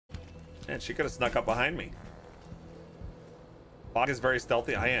And she could have snuck up behind me. Bog is very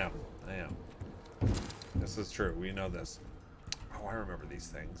stealthy. I am. This is true. We know this. Oh, I remember these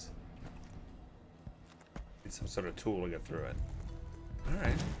things. Need some sort of tool to get through it.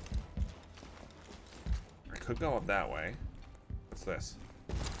 Alright. I could go up that way. What's this?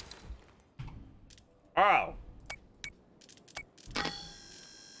 Oh!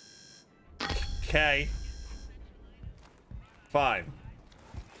 Okay. Fine.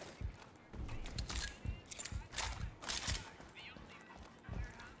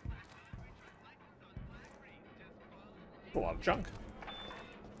 A lot of junk.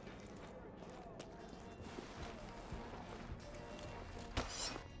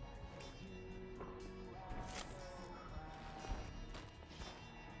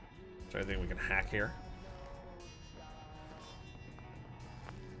 Is there anything we can hack here?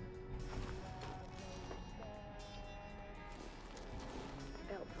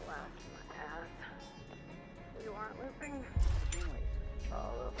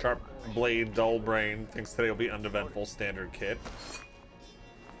 Sharp blade, dull brain. Thinks today will be uneventful. Standard kit.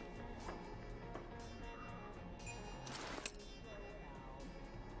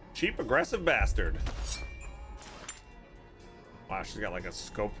 Cheap, aggressive bastard. Wow, she's got like a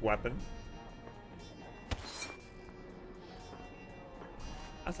scoped weapon.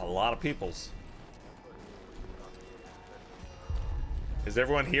 That's a lot of peoples. Is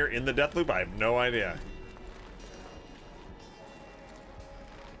everyone here in the Deathloop? I have no idea.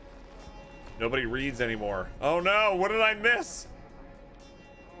 Nobody reads anymore. Oh no, what did I miss?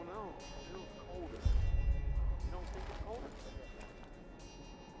 Oh no, a little colder. You don't think it's colder?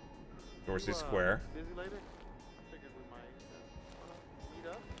 Dorsey Square. Busy later? I figured we might meet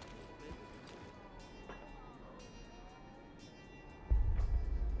up, maybe.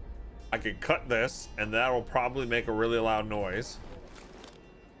 I could cut this, and that will probably make a really loud noise.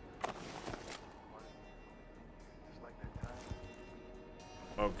 Just like that time.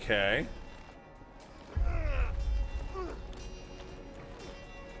 Okay.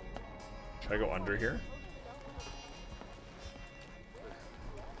 Should I go under here?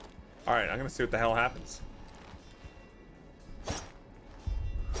 All right, I'm gonna see what the hell happens.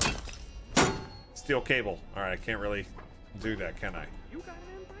 Steel cable. All right, I can't really do that, can I? You got an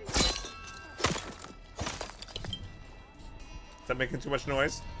invite? Is that making too much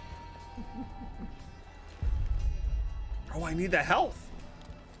noise? Oh, I need the health.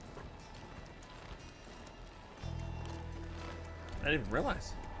 I didn't even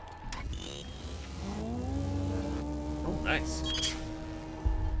realize. Oh, nice.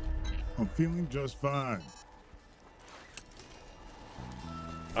 I'm feeling just fine.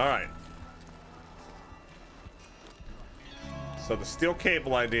 All right. So the steel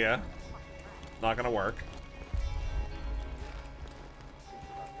cable idea, not gonna work.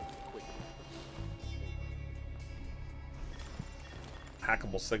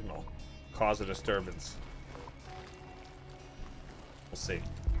 Hackable signal, cause a disturbance. We'll see.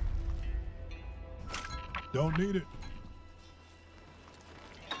 Don't need it.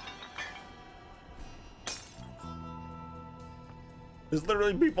 There's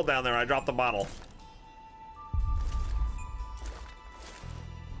literally people down there. I dropped the bottle.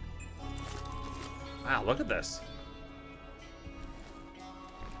 Wow, look at this.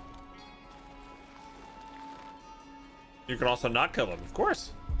 You can also not kill them, of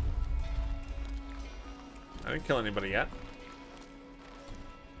course. I didn't kill anybody yet.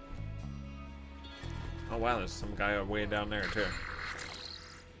 Oh wow, there's some guy way down there too.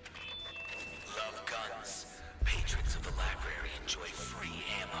 Love guns. Patrons of the library enjoy free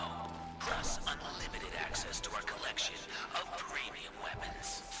ammo, plus unlimited access to our collection of premium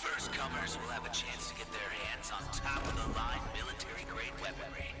weapons. First comers will have a chance to get their hands on top-of-the-line military-grade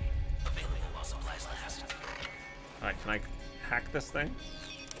weaponry. Available while supplies last. Alright, can I hack this thing?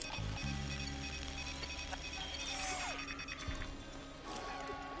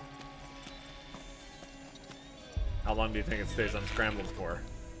 How long do you think it stays unscrambled for?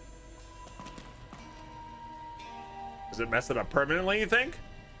 Does it mess it up permanently, you think?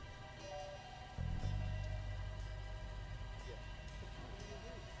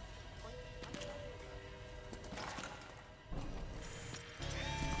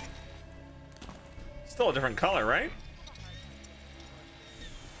 Still a different color, right?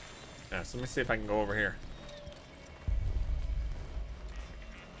 Yeah, so let me see if I can go over here.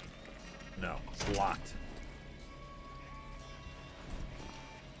 No, it's locked.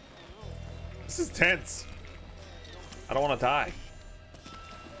 This is tense. I don't want to die.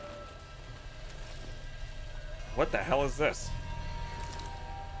 What the hell is this?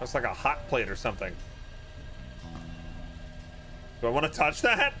 Looks like a hot plate or something. Do I want to touch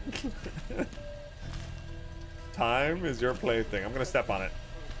that? Time is your plaything. I'm gonna step on it.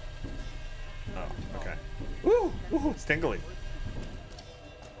 Oh, okay. Ooh, ooh, it's tingly.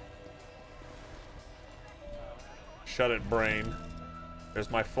 Shut it, brain. There's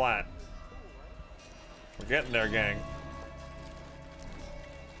my flat. We're getting there, gang.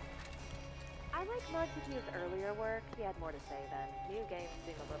 I like Montague's earlier work. He had more to say then. New games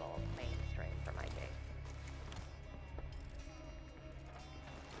seem a little mainstream for my taste.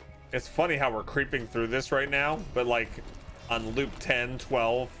 It's funny how we're creeping through this right now, but like on loop 10,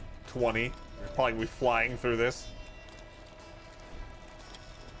 12, 20, we're probably gonna be flying through this.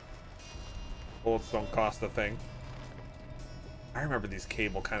 Bullets don't cost a thing. I remember these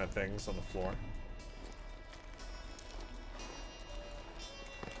cable kind of things on the floor.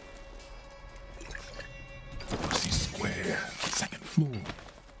 Square, second floor.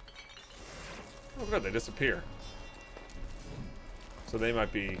 Oh good, they disappear. So they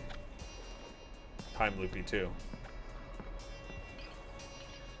might be time loopy too.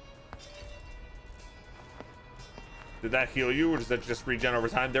 Did that heal you, or does that just regen over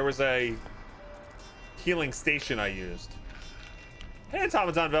time? There was a healing station I used. Hey, it's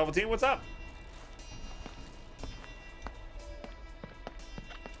Automaton Velveteen, what's up?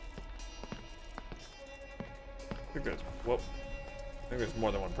 I think there's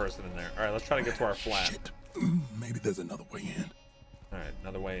more than one person in there. All right, let's try to get to our flat. Shit. Maybe there's another way in. All right,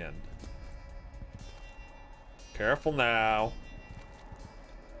 another way in. Careful now.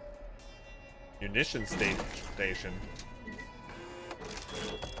 Munition station.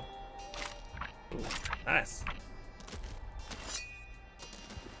 Ooh, nice.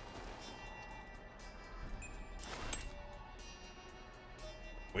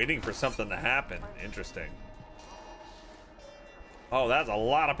 Waiting for something to happen. Interesting. Oh, that's a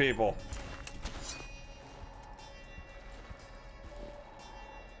lot of people.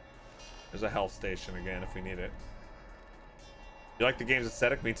 There's a health station again if we need it. You like the game's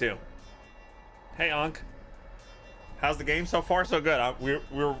aesthetic? Me too. Hey, Ankh. How's the game so far? So good.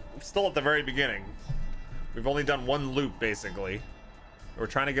 We're still at the very beginning. We've only done one loop, basically. We're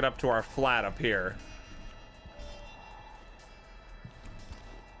trying to get up to our flat up here.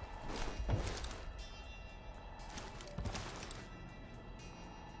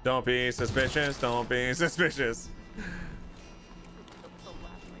 Don't be suspicious. Don't be suspicious.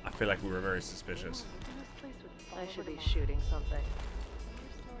 I feel like we were very suspicious. I should be shooting something.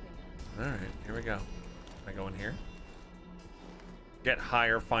 All right, here we go. Can I go in here? Get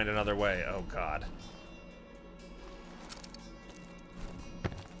higher, find another way. Oh, God.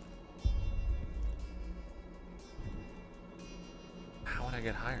 How would I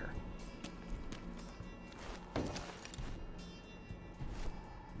get higher?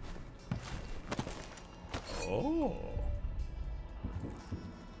 Oh.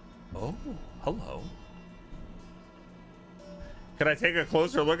 Oh, hello. Can I take a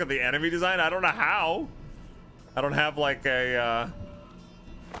closer look at the enemy design? I don't know how. I don't have like a,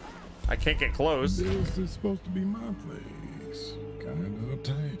 I can't get close. This is supposed to be my place. Kinda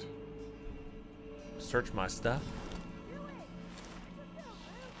uptight. Search my stuff.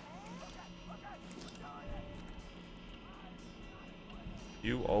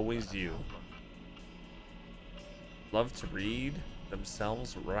 You, always you. Love to read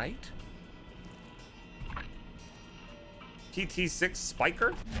themselves right? TT6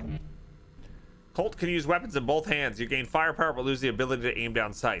 Spiker? Colt can use weapons in both hands. You gain firepower but lose the ability to aim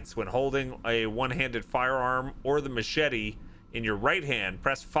down sights. When holding a one-handed firearm or the machete in your right hand,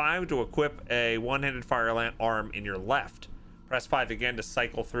 press 5 to equip a one-handed firearm in your left. Press 5 again to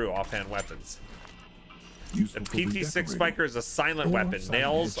cycle through offhand weapons. The PT6 Spiker is a silent weapon.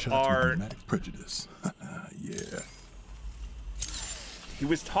 Nails are... prejudice. Yeah. He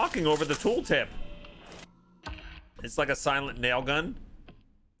was talking over the tooltip. It's like a silent nail gun.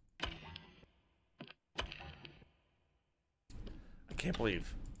 I can't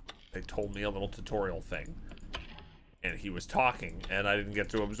believe they told me a little tutorial thing. And he was talking, and I didn't get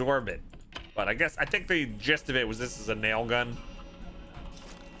to absorb it. But I think the gist of it was this is a nail gun.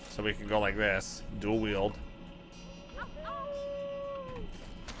 So we can go like this, dual wield.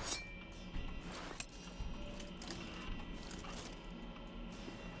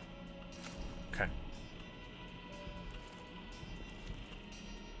 Okay.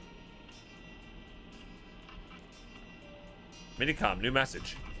 Minicom, new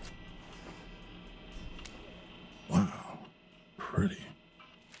message. Wow, pretty.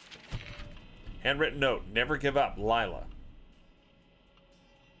 Handwritten note, never give up, Lila.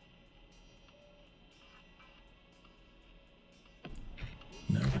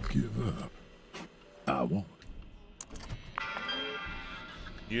 Never give up. I won't.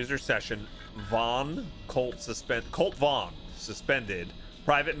 User session. Vaughn Colt Colt Vaughn suspended.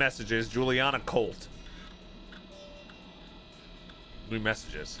 Private messages. Juliana Colt. New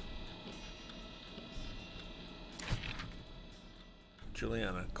messages.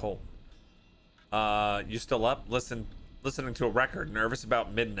 Juliana Colt. You still up? Listening to a record. Nervous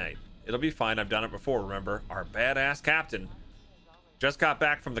about midnight. It'll be fine. I've done it before, remember? Our badass captain. Just got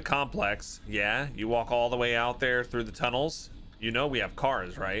back from the complex. Yeah, you walk all the way out there through the tunnels. You know we have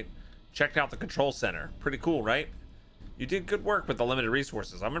cars, right? Checked out the control center. Pretty cool, right? You did good work with the limited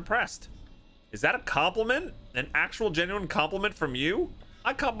resources. I'm impressed. Is that a compliment? An actual genuine compliment from you?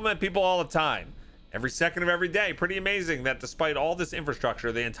 I compliment people all the time. Every second of every day. Pretty amazing that despite all this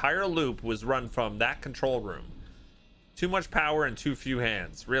infrastructure, the entire loop was run from that control room. Too much power and too few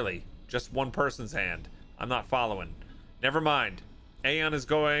hands. Really, just one person's hand. I'm not following. Never mind. Aeon is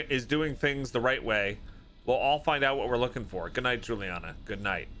doing things the right way. We'll all find out what we're looking for. Good night, Juliana. Good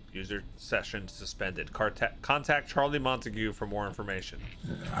night. User session suspended. Contact Charlie Montague for more information.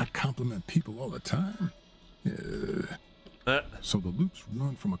 I compliment people all the time. So the loops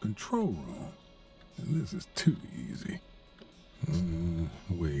run from a control room. And this is too easy.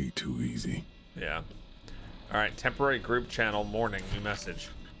 Way too easy. Yeah. All right. Temporary group channel morning. New message.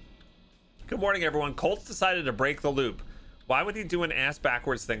 Good morning, everyone. Colt's decided to break the loop. Why would he do an ass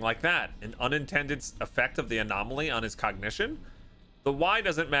backwards thing like that? An unintended effect of the anomaly on his cognition? The why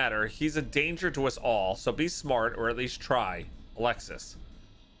doesn't matter. He's a danger to us all, so be smart or at least try. Alexis.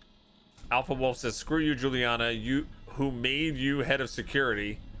 Alpha Wolf says, screw you, Juliana. You who made you head of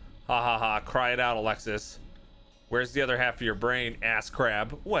security. Ha ha ha. Cry it out, Alexis. Where's the other half of your brain, ass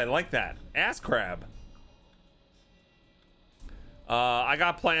crab? Oh, I like that. Ass crab. I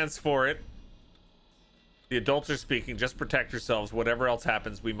got plans for it. The adults are speaking. Just protect yourselves. Whatever else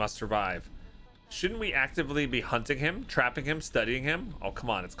happens, we must survive. Shouldn't we actively be hunting him, trapping him, studying him? Oh, come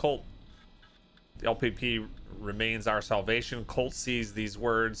on. It's Colt. The LPP remains our salvation. Colt sees these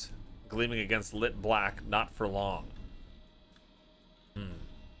words gleaming against lit black. Not for long.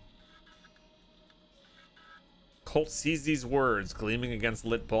 Colt sees these words gleaming against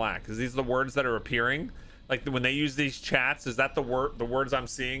lit black. Is these the words that are appearing? Like when they use these chats, is that the words I'm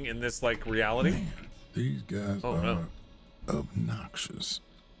seeing in this like reality? Man, these guys are obnoxious.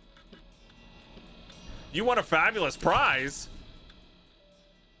 You won a fabulous prize.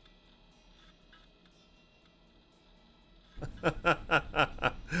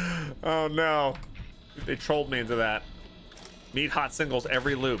 Oh no. They trolled me into that. Meet hot singles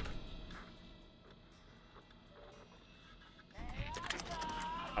every loop.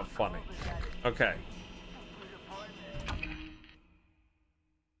 How funny. Okay.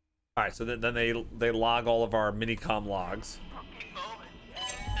 All right, so then they log all of our minicom logs.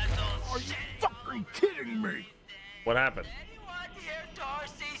 Are you fucking kidding me? What happened? Anyone hear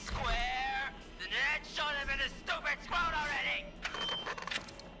Darcy Square? The net shot him in his stupid throat already!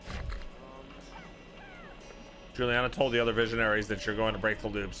 Juliana told the other visionaries that you're going to break the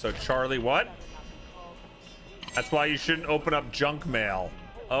loop. So Charlie, what? That's why you shouldn't open up junk mail.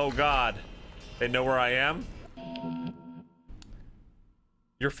 Oh God. They know where I am?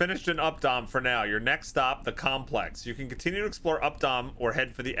 You're finished in Updom for now. Your next stop, the complex. You can continue to explore Updom or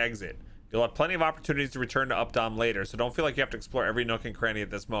head for the exit. You'll have plenty of opportunities to return to Updom later, so don't feel like you have to explore every nook and cranny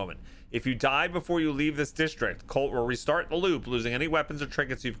at this moment. If you die before you leave this district, Colt will restart the loop, losing any weapons or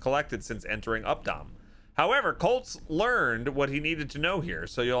trinkets you've collected since entering Updom. However, Colt's learned what he needed to know here,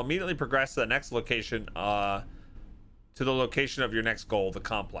 so you'll immediately progress to the next location, to the location of your next goal, the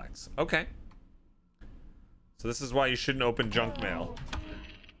complex. Okay. So this is why you shouldn't open junk mail.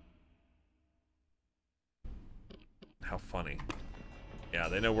 How funny. Yeah,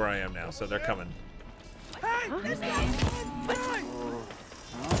 they know where I am now, so they're coming.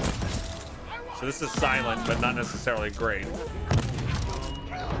 So this is silent, but not necessarily great.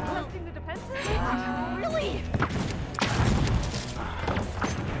 Testing the defenses? Really?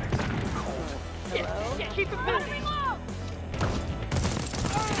 Hello? Keep it moving!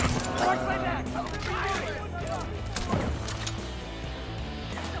 Watch my back!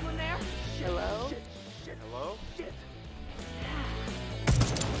 Someone there? Hello? Hello?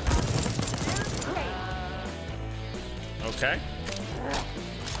 Okay.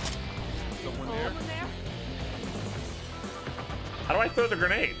 Someone there? How do I throw the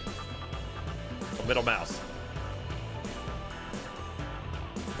grenade? Oh, middle mouse.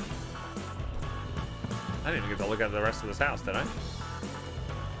 I didn't even get to look at the rest of this house, did I?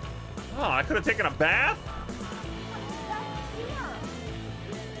 Oh, I could have taken a bath?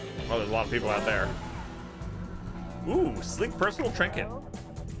 Oh, there's a lot of people out there. Ooh, sleek personal trinket.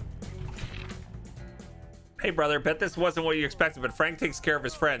 Hey brother, bet this wasn't what you expected, but Frank takes care of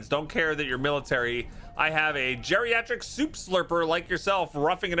his friends. Don't care that you're military. I have a geriatric soup slurper like yourself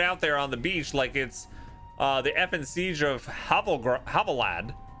roughing it out there on the beach like it's the effing siege of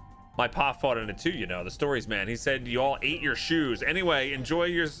Havalad. My pa fought in it too, you know. The stories, man. He said you all ate your shoes. Anyway, enjoy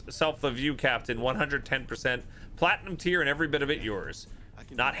yourself the view, Captain. 110% platinum tier and every bit of it yours.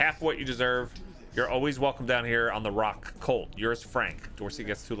 Not half what you deserve. You're always welcome down here on the rock. Colt, yours, Frank. Dorsey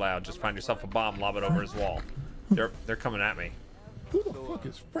gets too loud. Just find yourself a bomb, lob it over his wall. They're coming at me. Who the fuck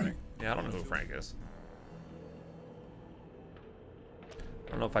is Frank? Yeah, I don't know who Frank is.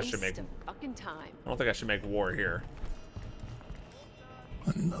 I don't know if I should make. Fucking time. I don't think I should make war here.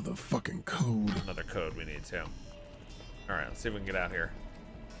 Another fucking code. Another code we need too. All right, let's see if we can get out here.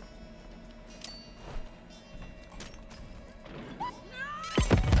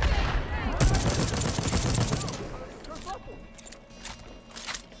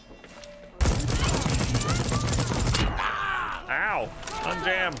 Ow!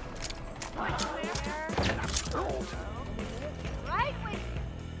 Unjam. Right? Wait.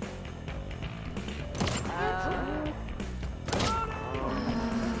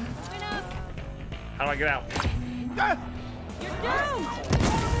 How do I get out? You're down.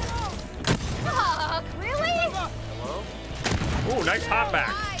 Fuck, really? Ooh, nice hop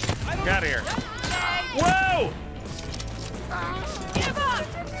back. Get out of here. Whoa! Give up!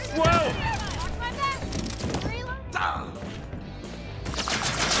 Whoa!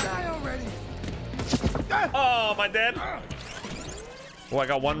 Die already. Oh, am I dead? Oh, I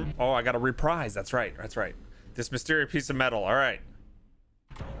got one. Oh, I got a reprise. That's right. That's right. This mysterious piece of metal. All right.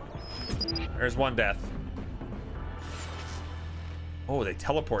 There's one death. Oh, they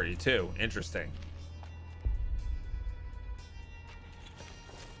teleport you too. Interesting.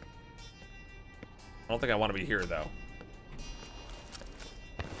 I don't think I want to be here though.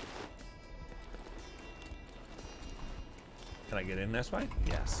 Can I get in this way?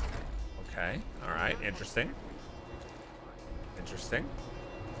 Yes. Okay. All right. Interesting. Interesting.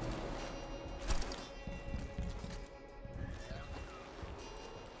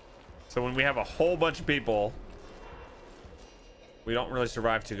 So when we have a whole bunch of people, we don't really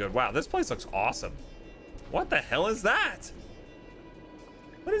survive too good. Wow, this place looks awesome. What the hell is that?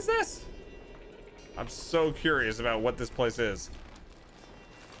 What is this? I'm so curious about what this place is.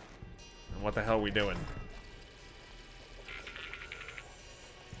 And what the hell are we doing?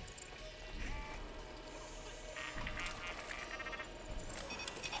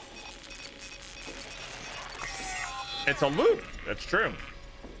 It's a loop. That's true.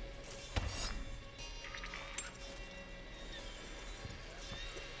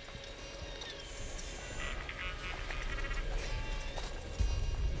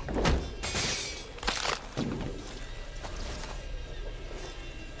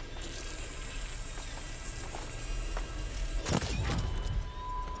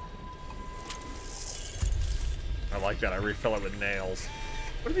 I like that. I refill it with nails.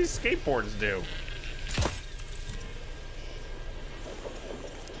 What do these skateboards do?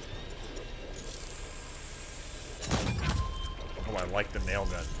 Oh, I like the nail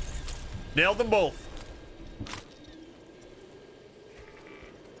gun. Nailed them both.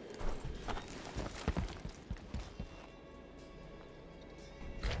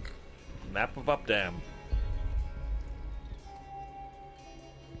 Map of Up Dam.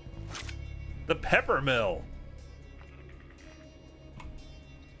 The pepper mill.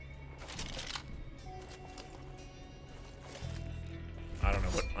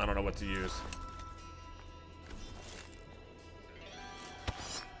 I don't know what to use.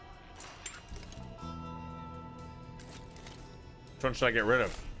 Which one should I get rid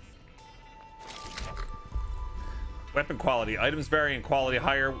of? Weapon quality. Items vary in quality.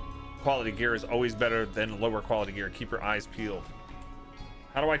 Higher quality gear is always better than lower quality gear. Keep your eyes peeled.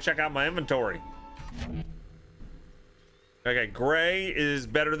 How do I check out my inventory? Okay, gray is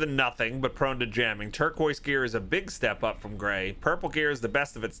better than nothing, but prone to jamming. Turquoise gear is a big step up from gray. Purple gear is the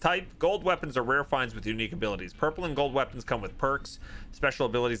best of its type. Gold weapons are rare finds with unique abilities. Purple and gold weapons come with perks, special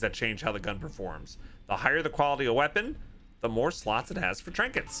abilities that change how the gun performs. The higher the quality of weapon, the more slots it has for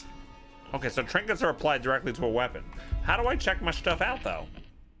trinkets. Okay, so trinkets are applied directly to a weapon. How do I check my stuff out, though?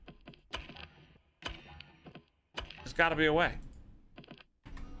 There's got to be a way.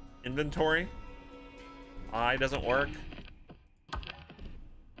 Inventory. I doesn't work.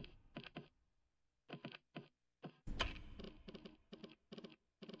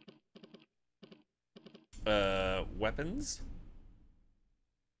 Weapons?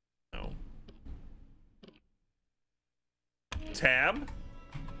 No. Tab?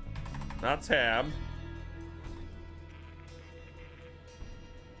 Not tab.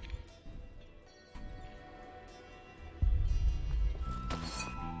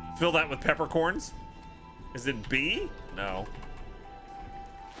 Fill that with peppercorns. Is it B? No.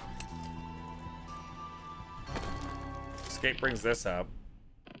 Escape brings this up.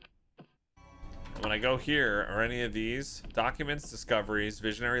 And when I go here, are any of these documents, discoveries,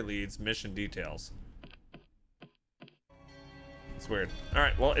 visionary leads, mission details? It's weird. All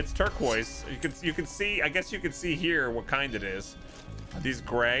right, well, it's turquoise. You can see, I guess you can see here what kind it is. These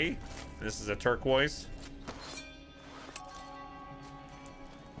gray. This is a turquoise.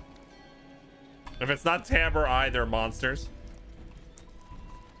 If it's not tab or I, they're monsters.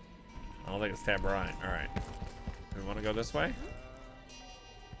 I don't think it's tab or I. All right. We want to go this way?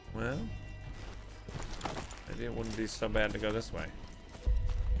 Well, maybe it wouldn't be so bad to go this way.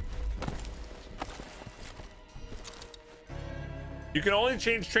 You can only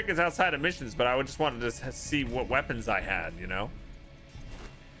change trinkets outside of missions, but I would just wanted to see what weapons I had, you know?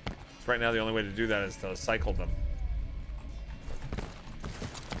 So right now, the only way to do that is to cycle them.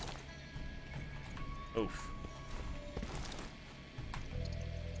 Oof.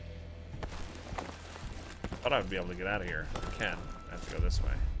 Thought I would be able to get out of here. I can. I have to go this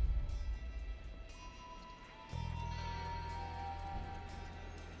way.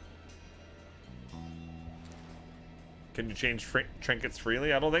 Can you change trinkets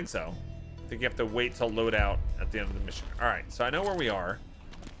freely? I don't think so. I think you have to wait till loadout at the end of the mission. All right, so I know where we are.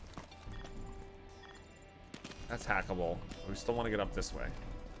 That's hackable. We still want to get up this way.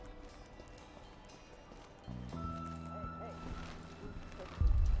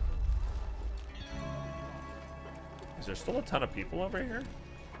 Is there still a ton of people over here?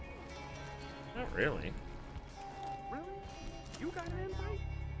 Not really. Really? You got an invite?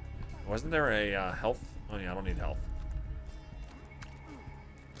 Wasn't there a health? Oh yeah, I don't need health.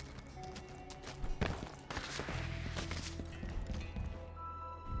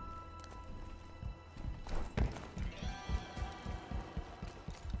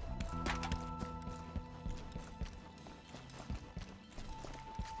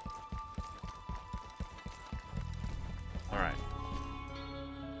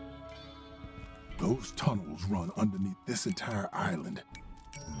 Those tunnels run underneath this entire island.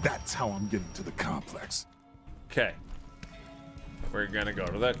 That's how I'm getting to the complex. Okay. We're gonna go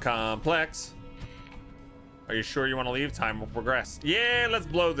to the complex. Are you sure you want to leave? Time will progress. Yeah, let's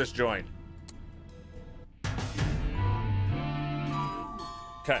blow this joint.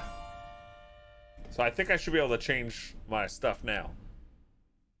 Okay. So I think I should be able to change my stuff now.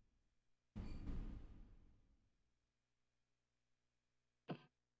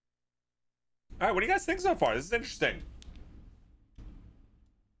 All right, what do you guys think so far? This is interesting.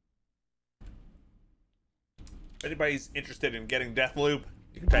 If anybody's interested in getting Deathloop,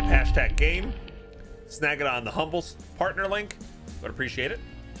 you can type hashtag game. Snag it on the Humble partner link. Would appreciate it.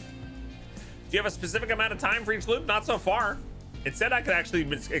 Do you have a specific amount of time for each loop? Not so far. It said I could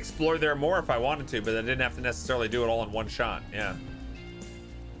actually explore there more if I wanted to, but I didn't have to necessarily do it all in one shot. Yeah.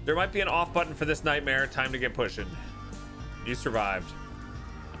 There might be an off button for this nightmare. Time to get pushing. You survived.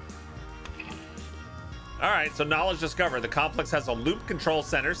 All right, so knowledge discovered. The complex has a loop control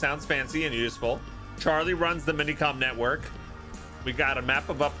center. Sounds fancy and useful. Charlie runs the Minicom network. We got a map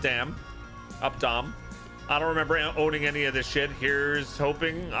of Updam. I don't remember owning any of this shit. Here's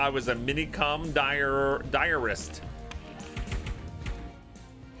hoping I was a Minicom diarist.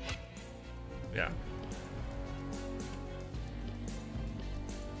 Yeah.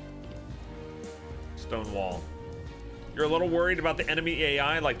 Stone wall. You're a little worried about the enemy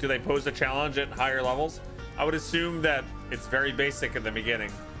AI. Like, do they pose a challenge at higher levels? I would assume that it's very basic in the beginning,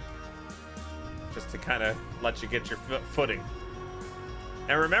 just to kind of let you get your footing.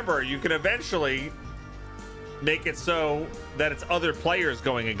 And remember, you can eventually make it so that it's other players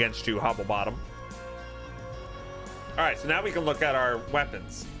going against you, Hobblebottom. All right, so now we can look at our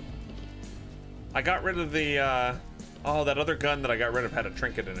weapons. I got rid of the, oh, that other gun that I got rid of had a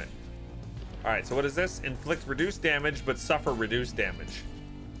trinket in it. All right, so what is this? Inflict reduced damage, but suffer reduced damage.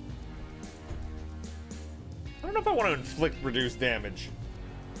 I don't know if I want to inflict reduced damage.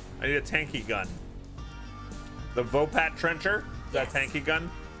 I need a tanky gun. The Vopat Trencher? Is that a tanky gun?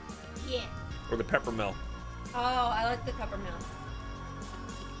 Yeah. Or the Peppermill? Oh, I like the peppermill.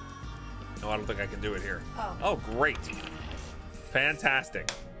 No, I don't think I can do it here. Oh. Oh, great.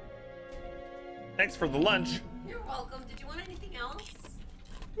 Fantastic. Thanks for the lunch. You're welcome. Did you want anything else?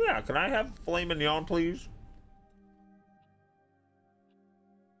 Yeah, can I have filet mignon, please?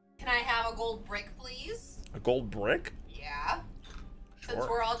 Can I have a gold brick, please? A gold brick? Yeah. Sure. Since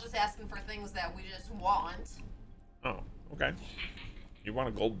we're all just asking for things that we just want. Oh, okay. You want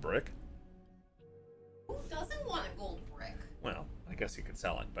a gold brick? Who doesn't want a gold brick? Well, I guess you could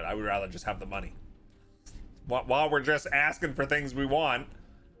sell it, but I would rather just have the money. While we're just asking for things we want,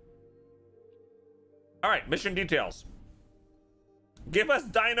 All right, mission details. Give us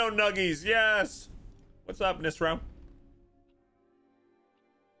dino nuggies. Yes. What's up, Nisro?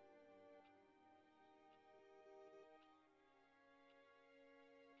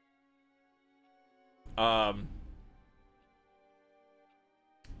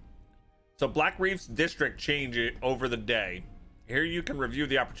 So Black Reef's district change over the day. Here you can review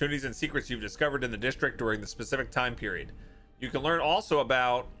the opportunities and secrets you've discovered in the district during the specific time period. You can learn also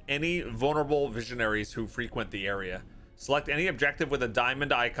about any vulnerable visionaries who frequent the area. Select any objective with a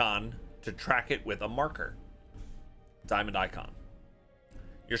diamond icon to track it with a marker. Diamond icon.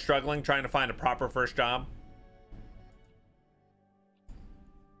 You're struggling trying to find a proper first job?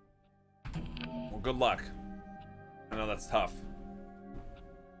 Well, good luck. I know that's tough.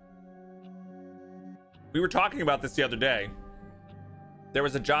 We were talking about this the other day. There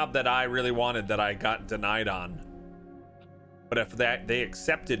was a job that I really wanted that I got denied on. But if they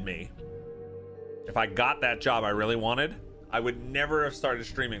accepted me, if I got that job I really wanted, I would never have started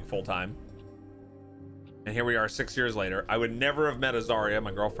streaming full time. And here we are 6 years later. I would never have met Azaria,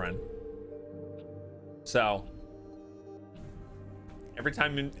 my girlfriend. So every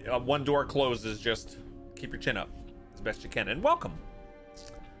time one door closes, just keep your chin up as best you can. And welcome.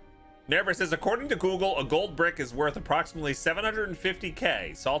 Never says, according to Google, a gold brick is worth approximately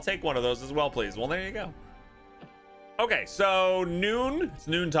 750K. So I'll take one of those as well, please. Well, there you go. Okay, so noon. It's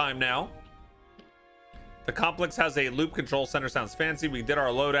noon time now. The complex has a loop control center. Sounds fancy. We did our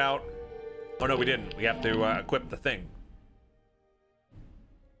loadout. Oh, no, we didn't. We have to equip the thing.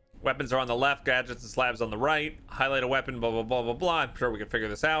 Weapons are on the left. Gadgets and slabs on the right. Highlight a weapon, blah, blah, blah, blah, blah. I'm sure we can figure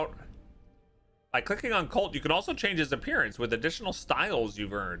this out. By clicking on Colt, you can also change his appearance with additional styles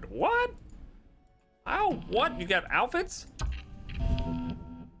you've earned. What? Oh, what? You got outfits?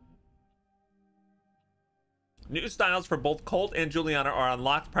 New styles for both Colt and Juliana are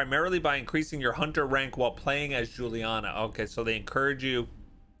unlocked primarily by increasing your hunter rank while playing as Juliana. Okay, so they encourage you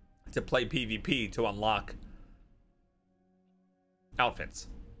to play PvP to unlock outfits.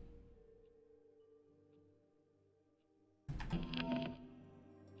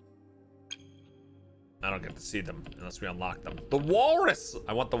 I don't get to see them unless we unlock them. The walrus!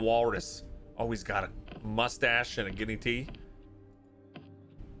 I want the walrus. Oh, he's got a mustache and a guinea tea.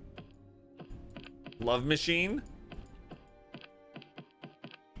 Love machine.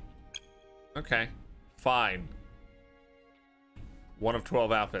 Okay, fine. One of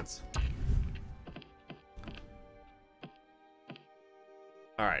 12 outfits.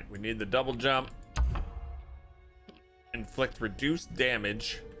 All right, we need the double jump. Inflict reduced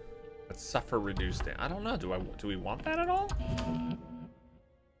damage. But suffer reduced damage. I don't know. Do we want that at all?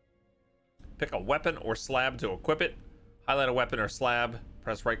 Pick a weapon or slab to equip it. Highlight a weapon or slab.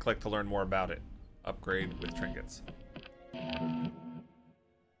 Press right click to learn more about it. Upgrade with trinkets.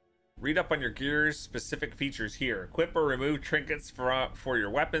 Read up on your gear's specific features here. Equip or remove trinkets for your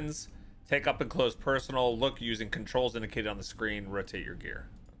weapons. Take up and close personal. Look using controls indicated on the screen. Rotate your gear.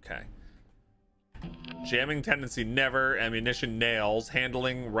 Okay. Jamming tendency never. Ammunition nails.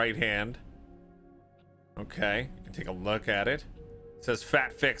 Handling right hand. Okay. You can take a look at it. It says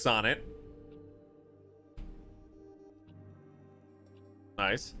fat fix on it.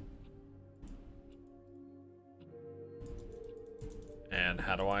 Nice. And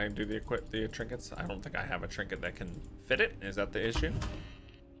how do I do the trinkets? I don't think I have a trinket that can fit it. Is that the issue?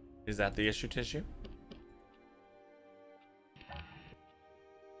 Is that the issue, Tissue?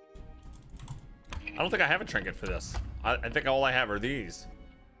 I don't think I have a trinket for this. I think all I have are these.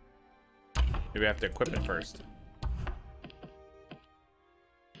 Maybe I have to equip it first.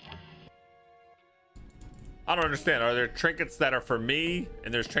 I don't understand. Are there trinkets that are for me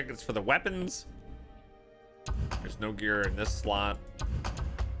and there's trinkets for the weapons? There's no gear in this slot.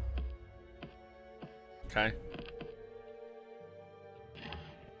 Okay.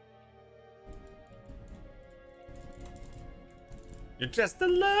 You're just a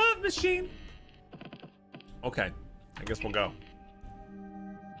love machine. Okay, I guess we'll go.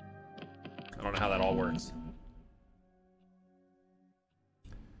 I don't know how that all works.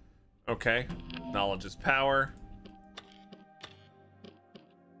 Okay, knowledge is power.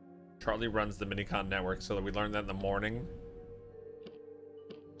 Charlie runs the Minicon network, so that we learned that in the morning.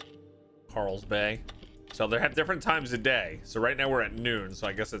 Carl's Bay. So they have different times a day. So right now we're at noon, so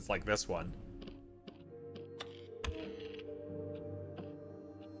I guess it's like this one.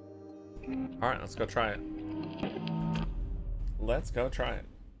 All right, let's go try it. Let's go try it.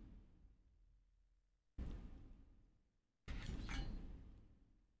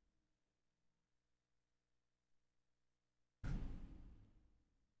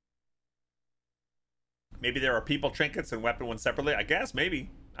 Maybe there are people trinkets and weapon ones separately. I guess,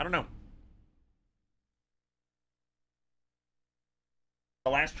 maybe. I don't know. The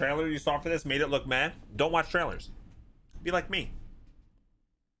last trailer you saw for this made it look mad. Don't watch trailers. Be like me.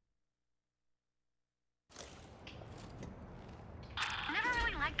 Never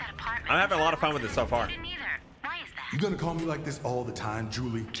really liked that apartment. I'm having a lot of fun with it so far. Didn't either. Why is that? You gonna call me like this all the time,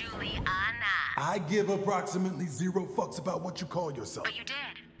 Julie? Juliana. I give approximately 0 fucks about what you call yourself. But you did.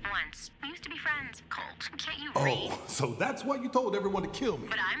 Once. We used to be friends. Colt, can't you read? Oh, so that's why you told everyone to kill me.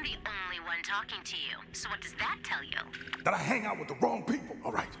 But I'm the only one talking to you. So what does that tell you? That I hang out with the wrong people.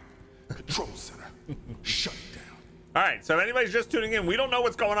 All right. Control center. Shut it down. All right, so if anybody's just tuning in, we don't know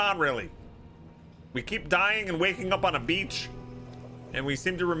what's going on, really. We keep dying and waking up on a beach, and we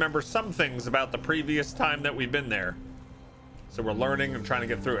seem to remember some things about the previous time that we've been there. So we're learning and trying to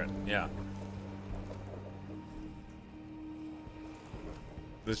get through it. Yeah.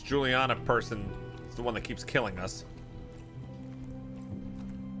 This Juliana person is the one that keeps killing us.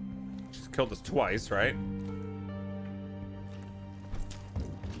 She's killed us twice, right?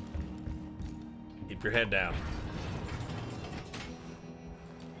 Keep your head down.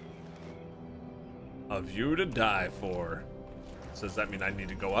 A view to die for. So does that mean I need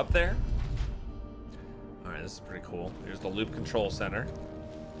to go up there? All right, this is pretty cool. Here's the loop control center.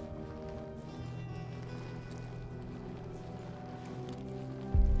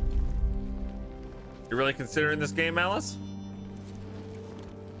 You really considering this game, Alice?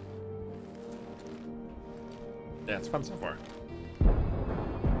 Yeah, it's fun so far.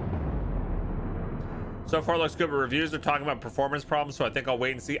 So far looks good, but reviews are talking about performance problems, so I think I'll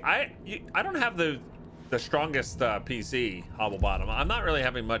wait and see. I don't have the strongest PC, Hobblebottom. I'm not really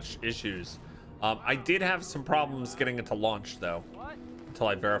having much issues. I did have some problems getting it to launch, though, until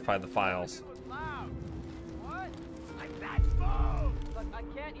I verified the files. What? Like that smoke! Look, I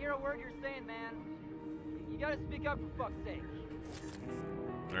can't hear a word you're saying, man. You gotta speak up for fuck's sake.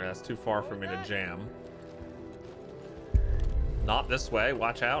 All right, that's too far for me to jam. Not this way.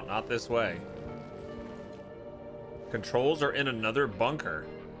 Watch out. Not this way. Controls are in another bunker.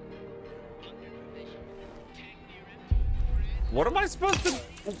 What am I supposed to...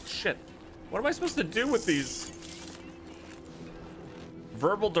 Oh, shit. What am I supposed to do with these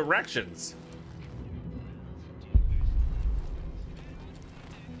verbal directions?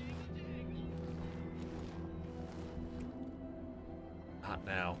 Not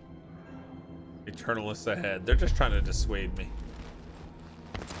now. Eternalists ahead. They're just trying to dissuade me.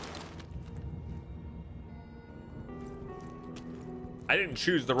 I didn't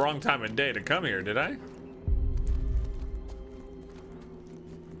choose the wrong time of day to come here, did I?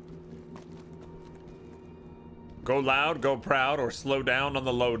 Go loud, go proud, or slow down on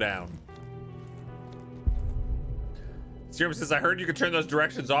the lowdown. Serum says, I heard you could turn those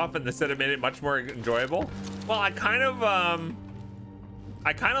directions off and they said it made it much more enjoyable. Well, I kind of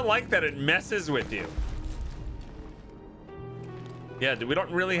like that it messes with you. Yeah, we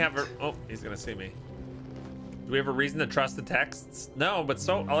don't really have a... Oh, he's gonna see me. Do we have a reason to trust the texts? No, but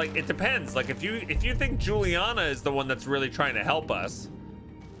so, like, it depends. Like, if you think Juliana is the one that's really trying to help us,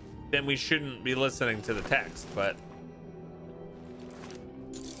 then we shouldn't be listening to the text, but...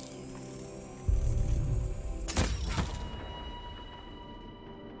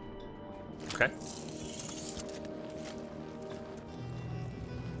 Okay.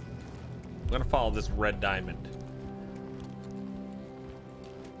 I'm gonna follow this red diamond.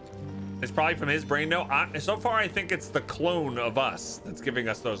 It's probably from his brain. No, so far I think it's the clone of us that's giving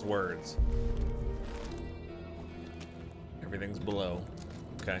us those words. Everything's below.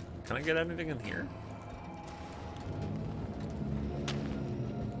 Okay, can I get anything in here?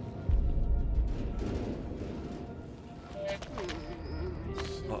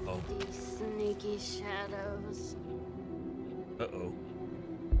 Uh-oh. Sneaky shadows. Uh-oh.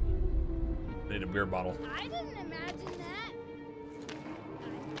 Need a beer bottle. I didn't imagine that.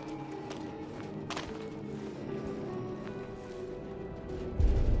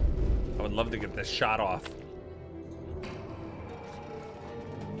 I would love to get this shot off.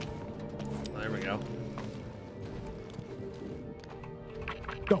 There we go.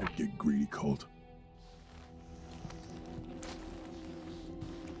 Don't get greedy, Colt.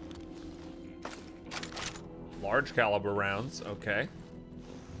 Large caliber rounds, okay.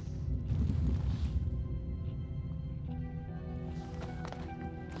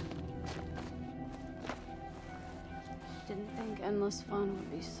 Didn't think endless fun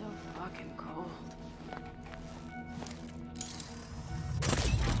would be so fucking cold.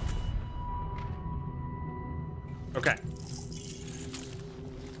 Okay.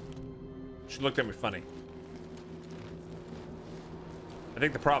 She looked at me funny. I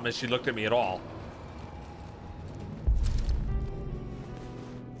think the problem is she looked at me at all.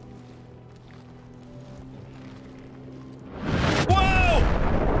 Whoa!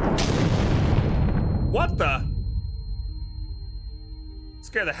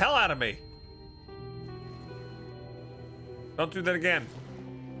 Scare the hell out of me. Don't do that again.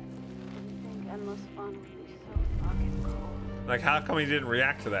 Didn't think endless fun would be so fucking cold. Like, how come he didn't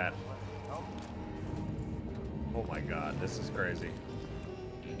react to that? Oh my god, this is crazy.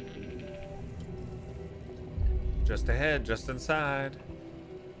 Just ahead, just inside.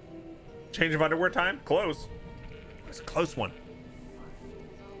 Change of underwear time? Close. It's a close one.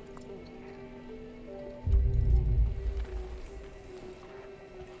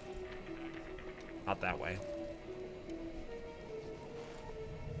 Not that way.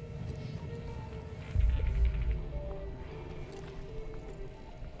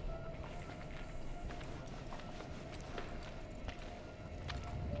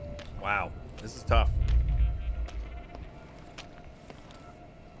 Wow, this is tough.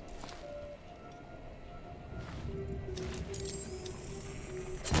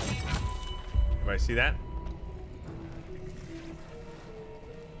 Anybody see that?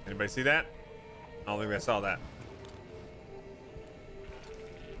 Anybody see that? I don't think I saw that.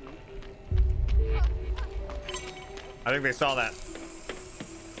 I think they saw that.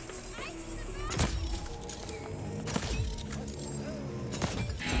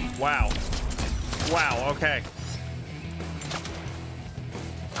 Wow. Wow, okay.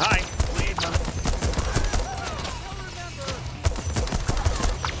 Hi.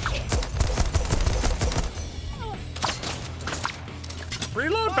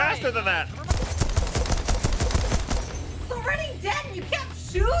 Reload faster than that. It's already dead and you kept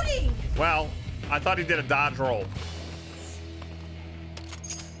shooting. Well, I thought he did a dodge roll.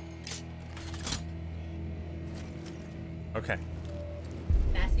 Okay.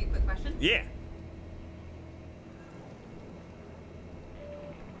 Can I ask you a quick question? Yeah.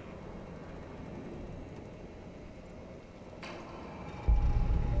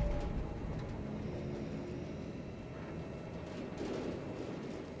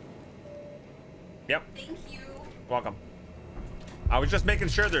 Yep. Thank you. Welcome. I was just making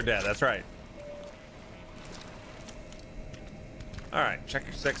sure they're dead. That's right. All right. Check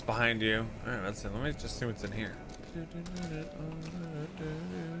your 6 behind you. All right. Let's see. Let me just see what's in here.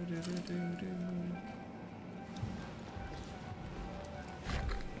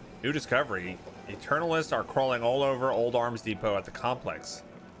 New discovery. Eternalists are crawling all over Old Arms Depot at the complex.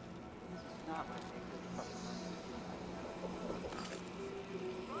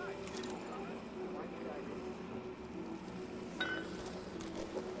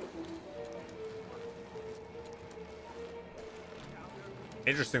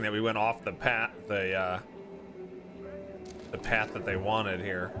 Interesting that we went off the path, the path that they wanted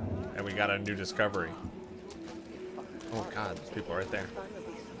here, and we got a new discovery. Oh god, there's people right there.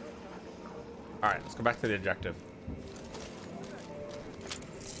 All right, let's go back to the objective.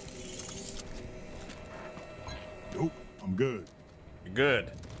 Nope, I'm good. You're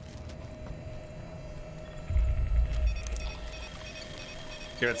good.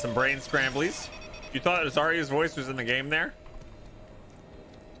 Give it some brain scramblies. You thought Azaria's voice was in the game there?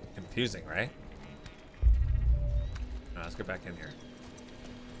 Confusing, right? No, let's get back in here.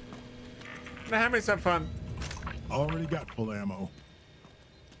 Now, have me some fun. Already got full ammo.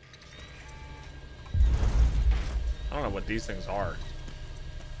 I don't know what these things are.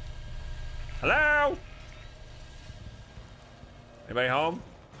 Hello? Anybody home?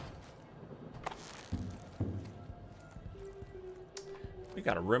 We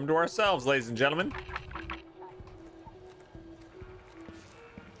got a room to ourselves, ladies and gentlemen.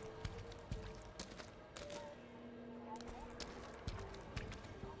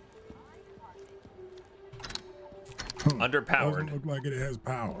 Underpowered. Doesn't look like it has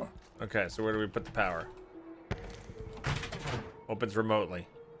power. Okay, so where do we put the power? Opens remotely.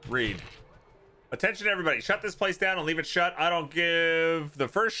 Read. Attention everybody, shut this place down and leave it shut. I don't give the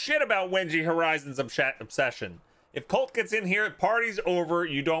first shit about Wenji Horizon's obsession. If Colt gets in here, party's over.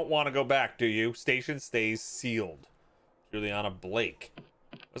 You don't want to go back, do you? Station stays sealed. Juliana Blake.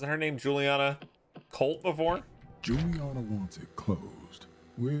 Wasn't her name Juliana Colt before? Juliana wants it closed,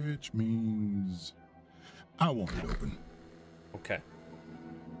 which means I want it open. Okay.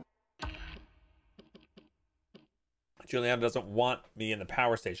 Juliana doesn't want me in the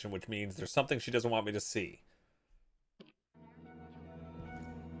power station, which means there's something she doesn't want me to see.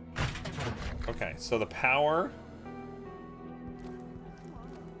 Okay, so the power.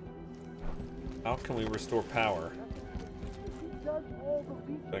 How can we restore power?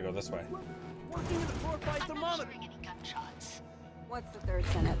 Gotta go this way. What's the third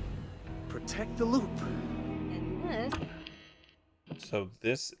tenet? Protect the loop. And this So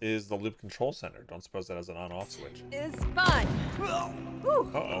this is the loop control center. Don't suppose that has an on-off switch. is fun. Whew.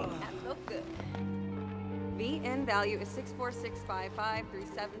 Uh-oh. That felt good. VN value is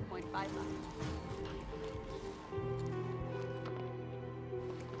 6465537.55.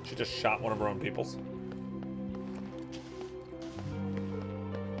 She just shot one of her own peoples.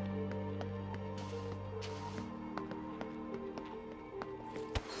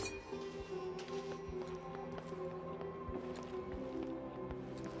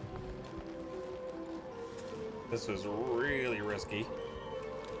 This was really risky.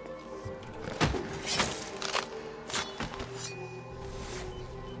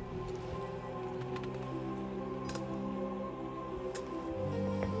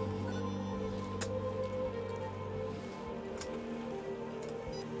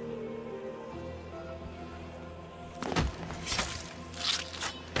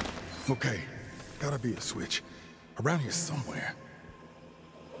 Okay, gotta be a switch. Around here somewhere.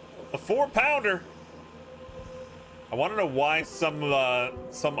 A 4-pounder. I want to know why some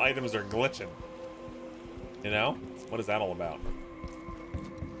items are glitching. You know? What is that all about?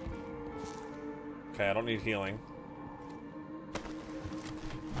 Okay, I don't need healing.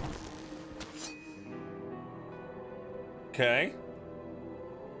 Okay.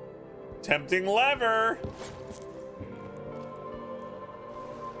 Tempting lever.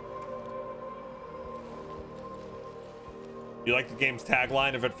 You like the game's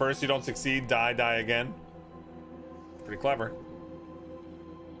tagline? If at first you don't succeed, die, die again. Pretty clever.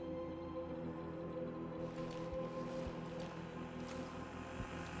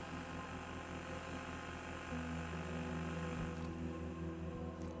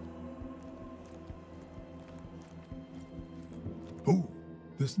 Ooh,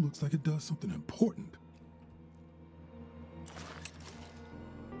 this looks like it does something important.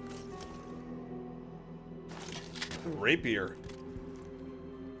 Rapier.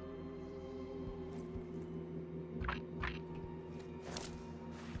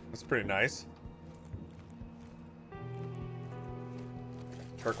 That's pretty nice.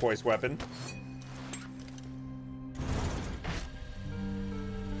 Turquoise weapon.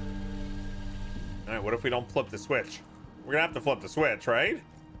 Alright, what if we don't flip the switch? We're gonna have to flip the switch, right?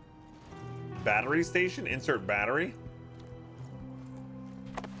 Battery station? Insert battery?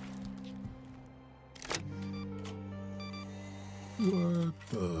 What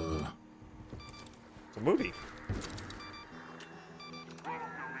the? It's a movie.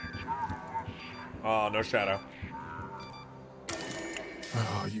 Oh, no shadow.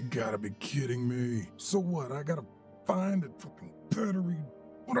 Oh, you gotta be kidding me. So what? I gotta find a fucking battery,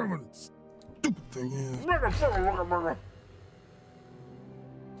 whatever the stupid thing is.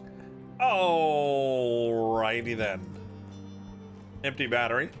 Alrighty then. Empty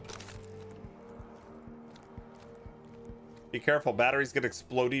battery. Be careful, batteries get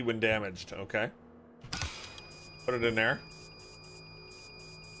explodey when damaged. Okay. Put it in there.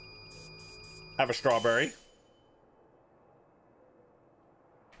 Have a strawberry.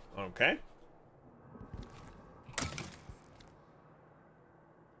 Okay.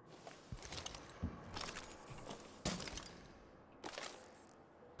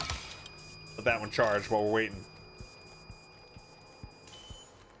 Let that one charge while we're waiting.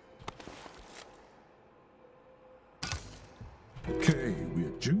 Okay,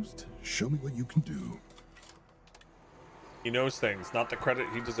 we're juiced. Show me what you can do. He knows things, not the credit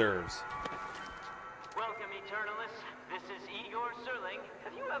he deserves. Welcome, Eternalists. This is Igor Serling.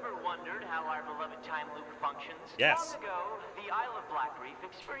 Have you ever wondered how our beloved time loop functions? Yes. Long ago, the Isle of Black Reef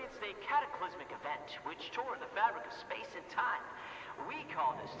experienced a cataclysmic event which tore the fabric of space and time. We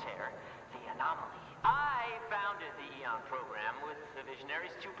call this tear the anomaly. I founded the Eon program with the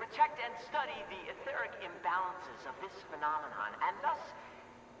visionaries to protect and study the etheric imbalances of this phenomenon, and thus,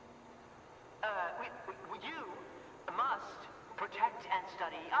 you must protect and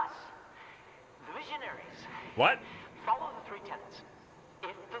study us, the visionaries. What? Follow the 3 tenets.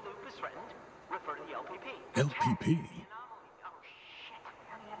 If the loop is threatened, refer to the LPP. LPP? Oh, shit.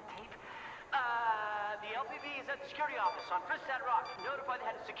 I only had a tape. The LPP is at the security office on Fristat Rock. Notify the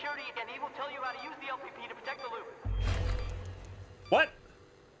head of security, and he will tell you how to use the LPP to protect the loop. What?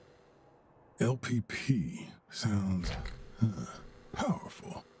 LPP sounds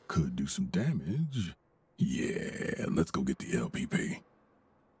powerful. Could do some damage. Yeah, let's go get the LPP.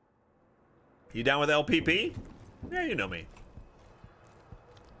 You down with LPP? Yeah, you know me.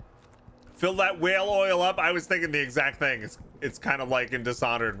 Fill that whale oil up. I was thinking the exact thing. It's kind of like in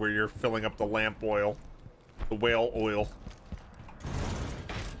Dishonored where you're filling up the lamp oil. The whale oil.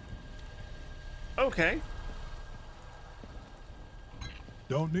 Okay.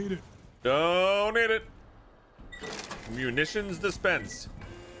 Don't need it. Don't need it. Munitions dispense.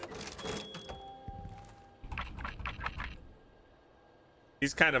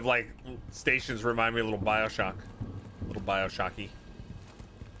 These kind of like stations remind me a little Bioshock. A little Bioshocky.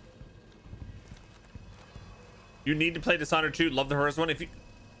 You need to play Dishonored 2. Love the first one. If you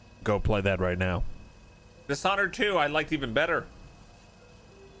go play that right now. Dishonored 2 I liked even better.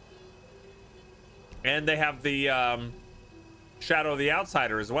 And they have the Shadow of the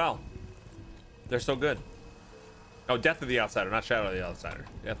Outsider as well. They're so good. Oh, Death of the Outsider, not Shadow of the Outsider.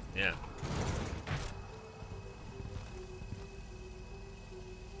 Yep, yeah.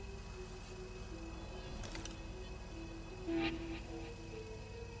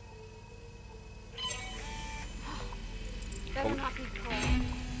 Better not be cold.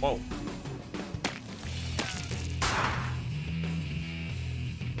 Whoa.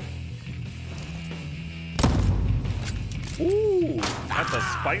 Ooh, that's a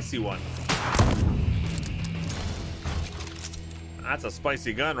spicy one. That's a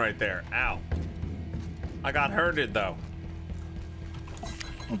spicy gun right there. Ow. I got hurted though.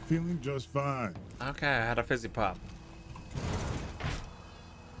 I'm feeling just fine. Okay, I had a fizzy pop.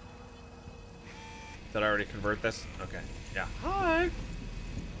 Did I already convert this? Okay, yeah. Hi.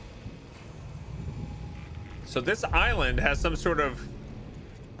 So this island has some sort of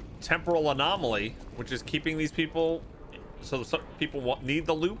temporal anomaly, which is keeping these people. So some people need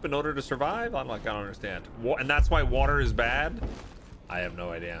the loop in order to survive. I don't understand. And that's why water is bad. I have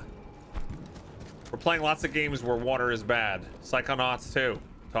no idea. We're playing lots of games where water is bad. Psychonauts 2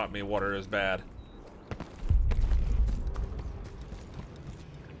 taught me water is bad.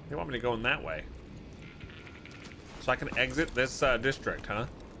 They want me to go in that way. So I can exit this district, huh?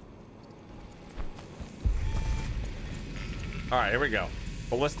 All right, here we go.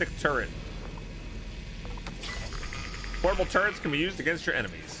 Ballistic turret. Portable turrets can be used against your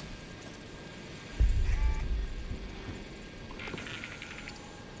enemies.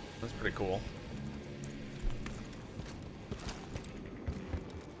 That's pretty cool.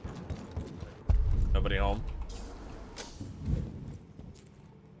 Nobody home.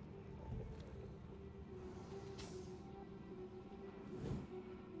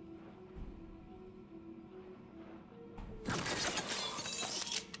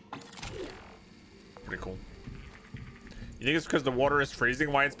 Pretty cool. You think it's because the water is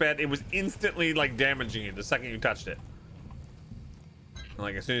freezing why it's bad? It was instantly like damaging you the second you touched it. And,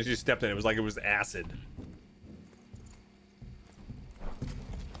 like as soon as you stepped in, it was like it was acid.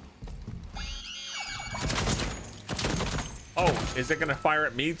 Oh, is it gonna fire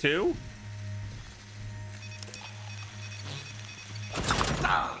at me too?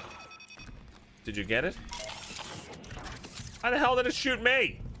 Did you get it? How the hell did it shoot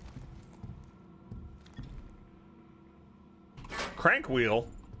me? Crank wheel?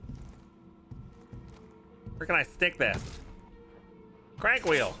 Where can I stick this? Crank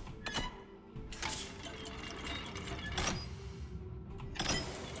wheel.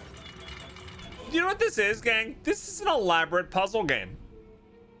 You know what this is, gang? This is an elaborate puzzle game.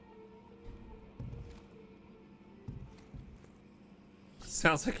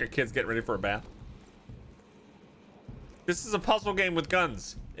 Sounds like your kid's getting ready for a bath. This is a puzzle game with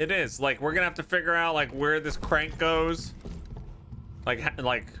guns. It is. Like, we're gonna have to figure out like where this crank goes.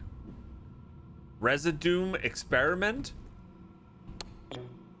 Like Residue experiment.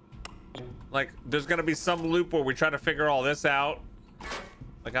 Like, there's gonna be some loop where we try to figure all this out.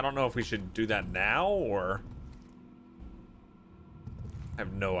 Like, I don't know if we should do that now or... I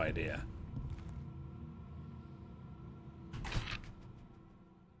have no idea.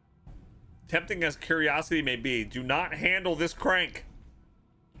 Tempting as curiosity may be, do not handle this crank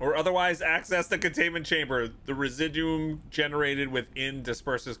or otherwise access the containment chamber. The residuum generated within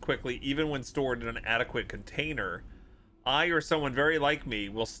disperses quickly, even when stored in an adequate container. I or someone very like me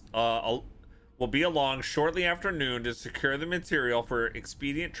will be along shortly after noon to secure the material for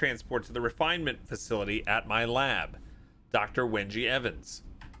expedient transport to the refinement facility at my lab. Dr. Wenji Evans.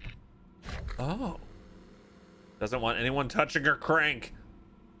 Oh. Doesn't want anyone touching her crank.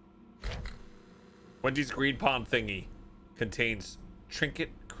 Wenji's greed palm thingy contains trinket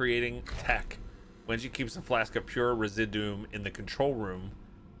creating tech. Wenji keeps a flask of pure residuum in the control room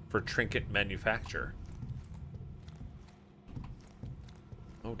for trinket manufacture.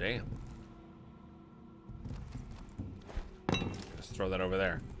 Oh, damn. Just throw that over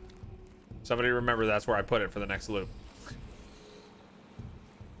there. Somebody remember that's where I put it for the next loop.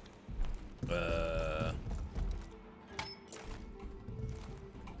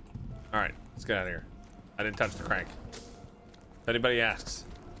 Alright, let's get out of here. I didn't touch the crank. If anybody asks,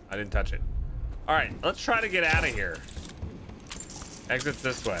 I didn't touch it. Alright, let's try to get out of here. Exit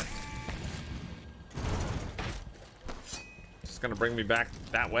this way. Just gonna bring me back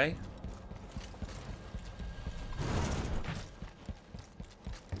that way.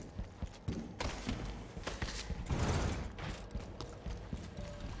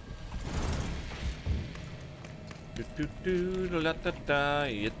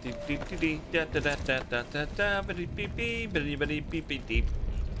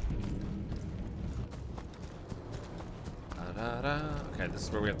 Okay, this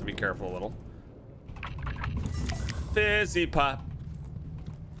is where we have to be careful a little. Fizzy pop.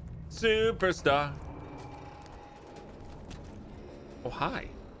 Superstar. Oh, hi.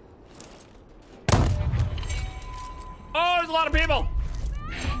 Oh, there's a lot of people.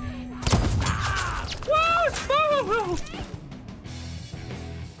 Whoa, whoa.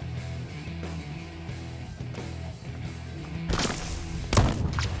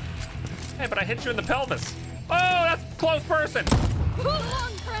 Hey, but I hit you in the pelvis. Oh, that's a close person. Hold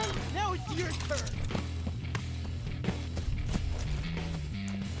on, friend. Now it's your turn.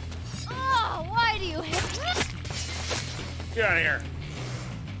 Oh, why do you hit me? Get out of here.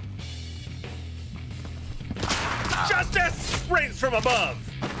 Justice rains from above.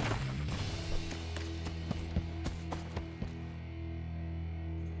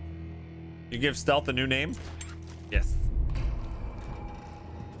 You give stealth a new name? Yes.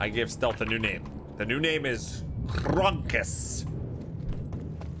 I give stealth a new name. The new name is Krunkus.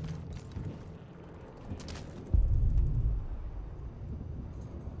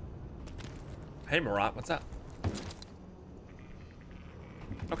 Hey, Marat, what's up?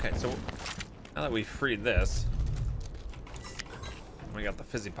 Okay, so now that we freed this, we got the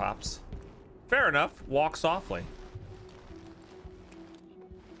fizzy pops. Fair enough. Walk softly.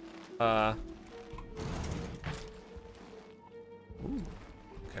 Ooh.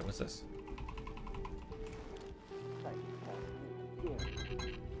 Okay, what's this?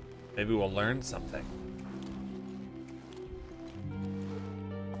 Maybe we'll learn something.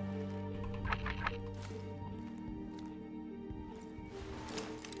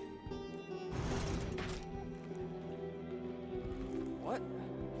 What?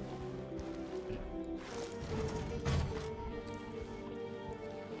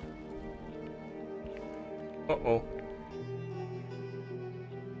 Uh-oh.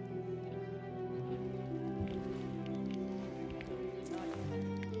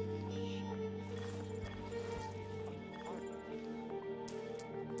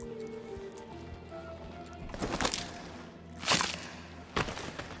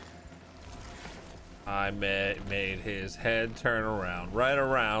 I made his head turn around, right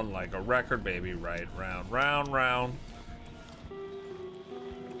around like a record, baby, right round, round, round.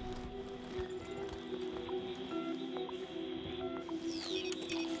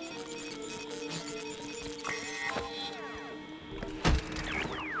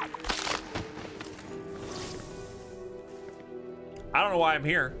 I don't know why I'm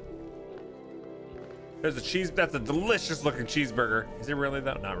here. There's a cheese. That's a delicious looking cheeseburger. Is it really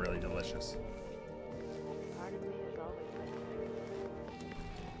though? Not really delicious. Part of me is always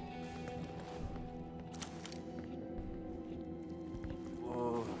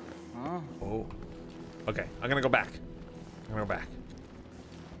Whoa. Huh? Oh. Okay, I'm gonna go back. I'm gonna go back.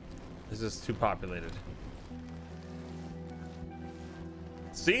 This is too populated.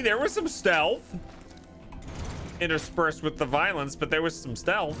 See, there was some stealth interspersed with the violence, but there was some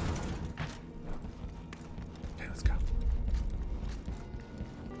stealth. Okay, let's go.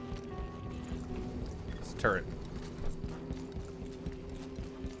 It's a turret.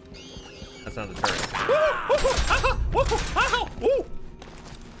 That's not the turret. Woo!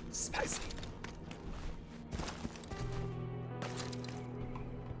 Spicy.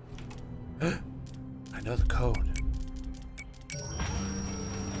 I know the code.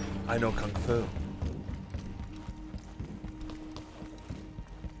 I know Kung Fu.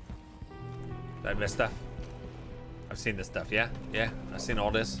 Did I miss stuff? I've seen this stuff, yeah? Yeah, I've seen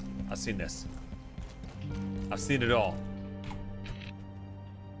all this. I've seen this. I've seen it all.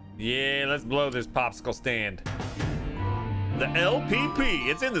 Yeah, let's blow this popsicle stand. The LPP,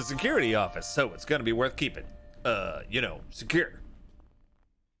 it's in the security office, so it's gonna be worth keeping. You know, secure.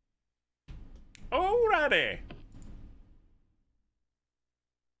 Alrighty.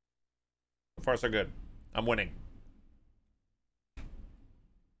 So far, so good. I'm winning.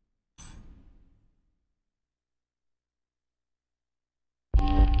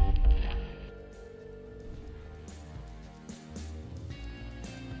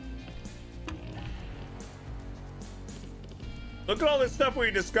 Look at all this stuff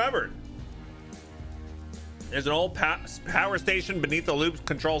we discovered. There's an old power station beneath the loop's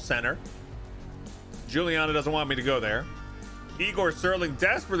control center. Juliana doesn't want me to go there. Igor Serling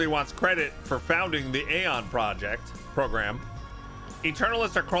desperately wants credit for founding the Aeon program.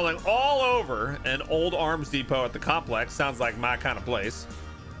 Eternalists are crawling all over an old arms depot at the complex. Sounds like my kind of place.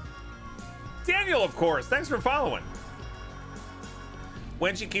 Daniel, of course. Thanks for following.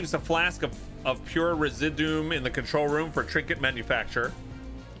 When she keeps a flask of of pure residuum in the control room for trinket manufacture.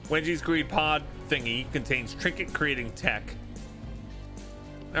 Wenji's greed pod thingy contains trinket creating tech.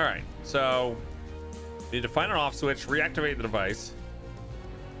 All right, so need to find an off switch, reactivate the device.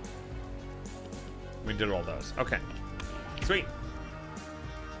 We did all those. Okay, sweet.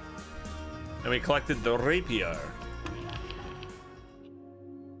 And we collected the rapier.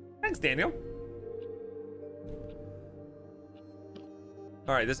 Thanks, Daniel.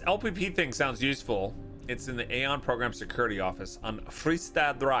 All right, this LPP thing sounds useful. It's in the Aeon Program Security Office on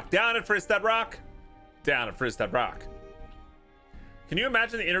Fristad Rock. Down at Fristad Rock. Down at Fristad Rock. Can you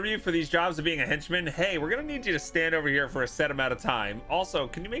imagine the interview for these jobs of being a henchman? Hey, we're gonna need you to stand over here for a set amount of time. Also,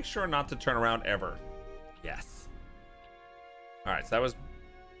 can you make sure not to turn around ever? Yes. All right, so that was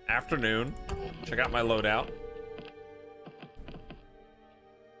afternoon. Check out my loadout.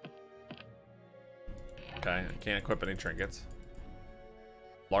 Okay, I can't equip any trinkets.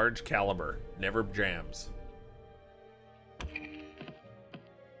 Large caliber, never jams.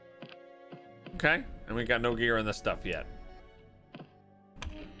 Okay, and we got no gear in this stuff yet.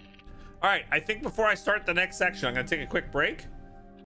 All right, I think before I start the next section, I'm gonna take a quick break.